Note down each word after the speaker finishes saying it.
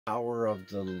Power of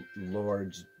the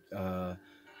Lord's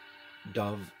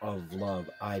dove of love,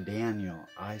 I, Daniel,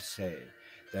 I say,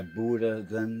 that Buddha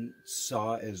then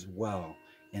saw as well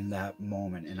in that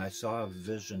moment. And I saw a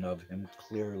vision of him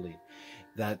clearly,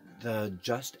 that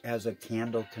just as a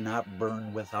candle cannot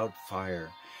burn without fire,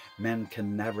 men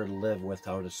can never live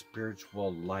without a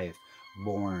spiritual life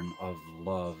born of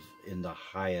love in the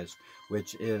highest,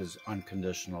 which is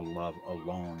unconditional love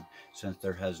alone, since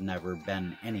there has never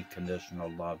been any conditional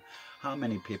love. How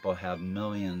many people have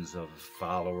millions of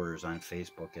followers on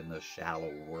Facebook in the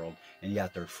shallow world, and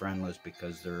yet they're friendless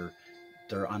because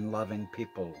they're unloving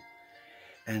people?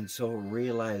 And so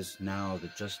realize now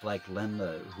that just like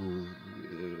Linda, who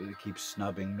keeps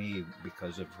snubbing me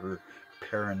because of her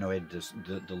paranoid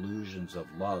delusions of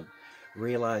love,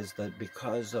 realize that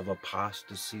because of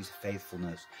apostasy's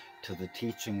faithfulness to the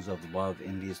teachings of love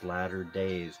in these latter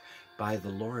days, by the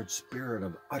Lord's Spirit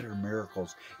of utter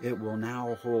miracles, it will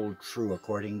now hold true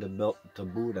according to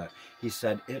Buddha. He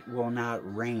said, it will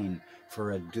not rain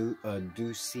for a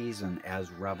due season,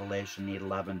 as Revelation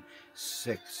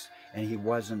 11:6. And he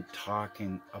wasn't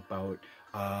talking about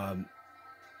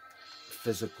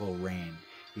physical rain.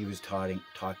 He was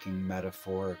talking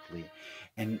metaphorically.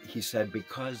 And he said,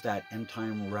 because that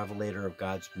end-time revelator of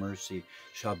God's mercy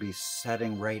shall be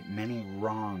setting right many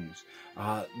wrongs,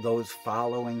 those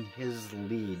following his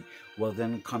lead will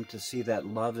then come to see that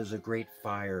love is a great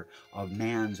fire of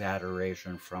man's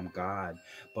adoration from God.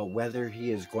 But whether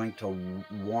he is going to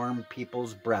warm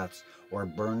people's breaths or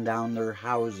burn down their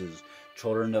houses,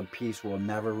 children of peace will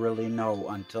never really know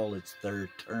until it's their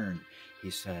turn, he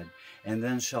said. And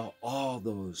then shall all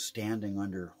those standing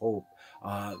under hope,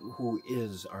 who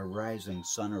is our rising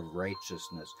Son of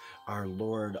righteousness, our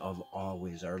Lord of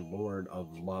always, our Lord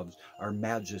of loves, our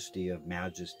Majesty of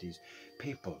majesties.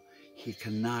 People, he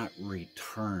cannot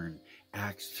return.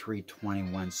 Acts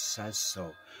 3:21 says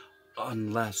so,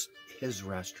 unless his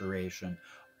restoration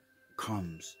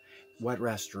comes. What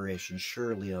restoration?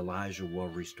 Surely Elijah will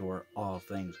restore all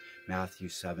things. Matthew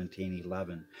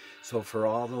 17:11. So for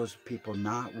all those people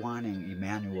not wanting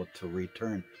Emmanuel to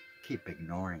return, keep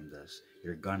ignoring this.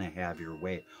 You're gonna have your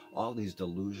way. All these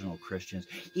delusional Christians,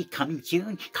 he coming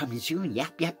soon, yep, coming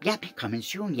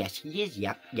soon, yes he is,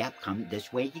 yep, come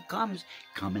this way he comes,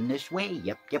 coming this way,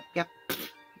 yep.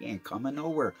 He ain't coming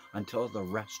nowhere until the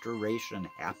restoration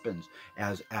happens,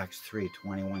 as Acts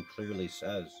 3:21 clearly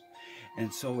says.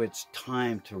 And so it's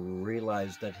time to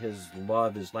realize that his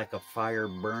love is like a fire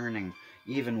burning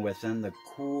even within the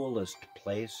coolest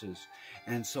places.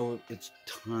 And so it's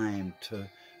time to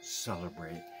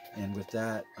celebrate. And with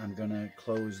that, I'm going to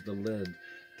close the lid.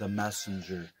 The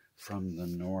messenger from the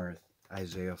north,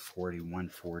 Isaiah 41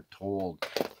 foretold.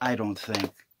 I don't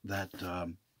think that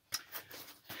the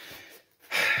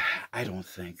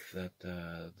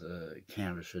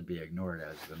Canada should be ignored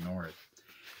as the north.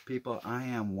 People, I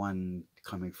am one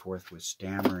coming forth with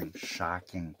stammering,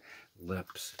 shocking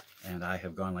lips, and I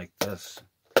have gone like this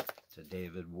to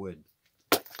David Wood.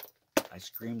 I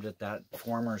screamed at that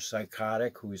former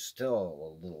psychotic, who's still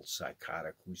a little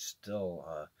psychotic, who's still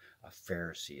a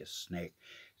Pharisee, a snake.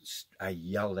 I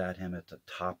yelled at him at the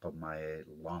top of my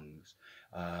lungs.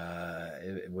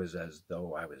 It was as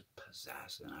though I was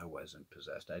possessed, and I wasn't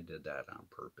possessed. I did that on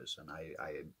purpose, and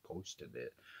I posted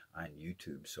it on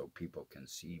YouTube so people can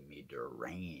see me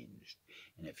deranged.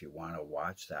 And if you want to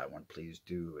watch that one, please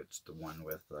do. It's the one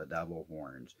with the devil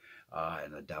horns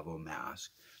and the devil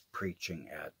mask, preaching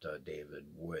at David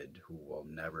Wood, who will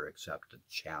never accept a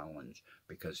challenge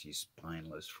because he's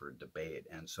spineless for debate.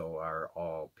 And so are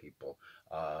all people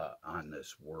on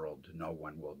this world. No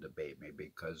one will debate me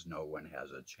because no one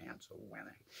has a chance of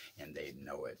winning, and they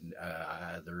know it.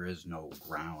 There is no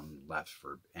ground left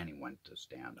for anyone to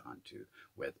stand onto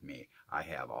with me. I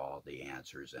have all the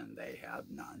answers and they have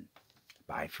none.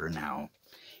 Bye for now.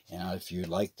 And if you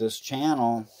like this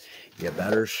channel, you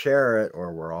better share it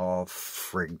or we're all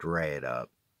frigged right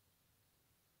up.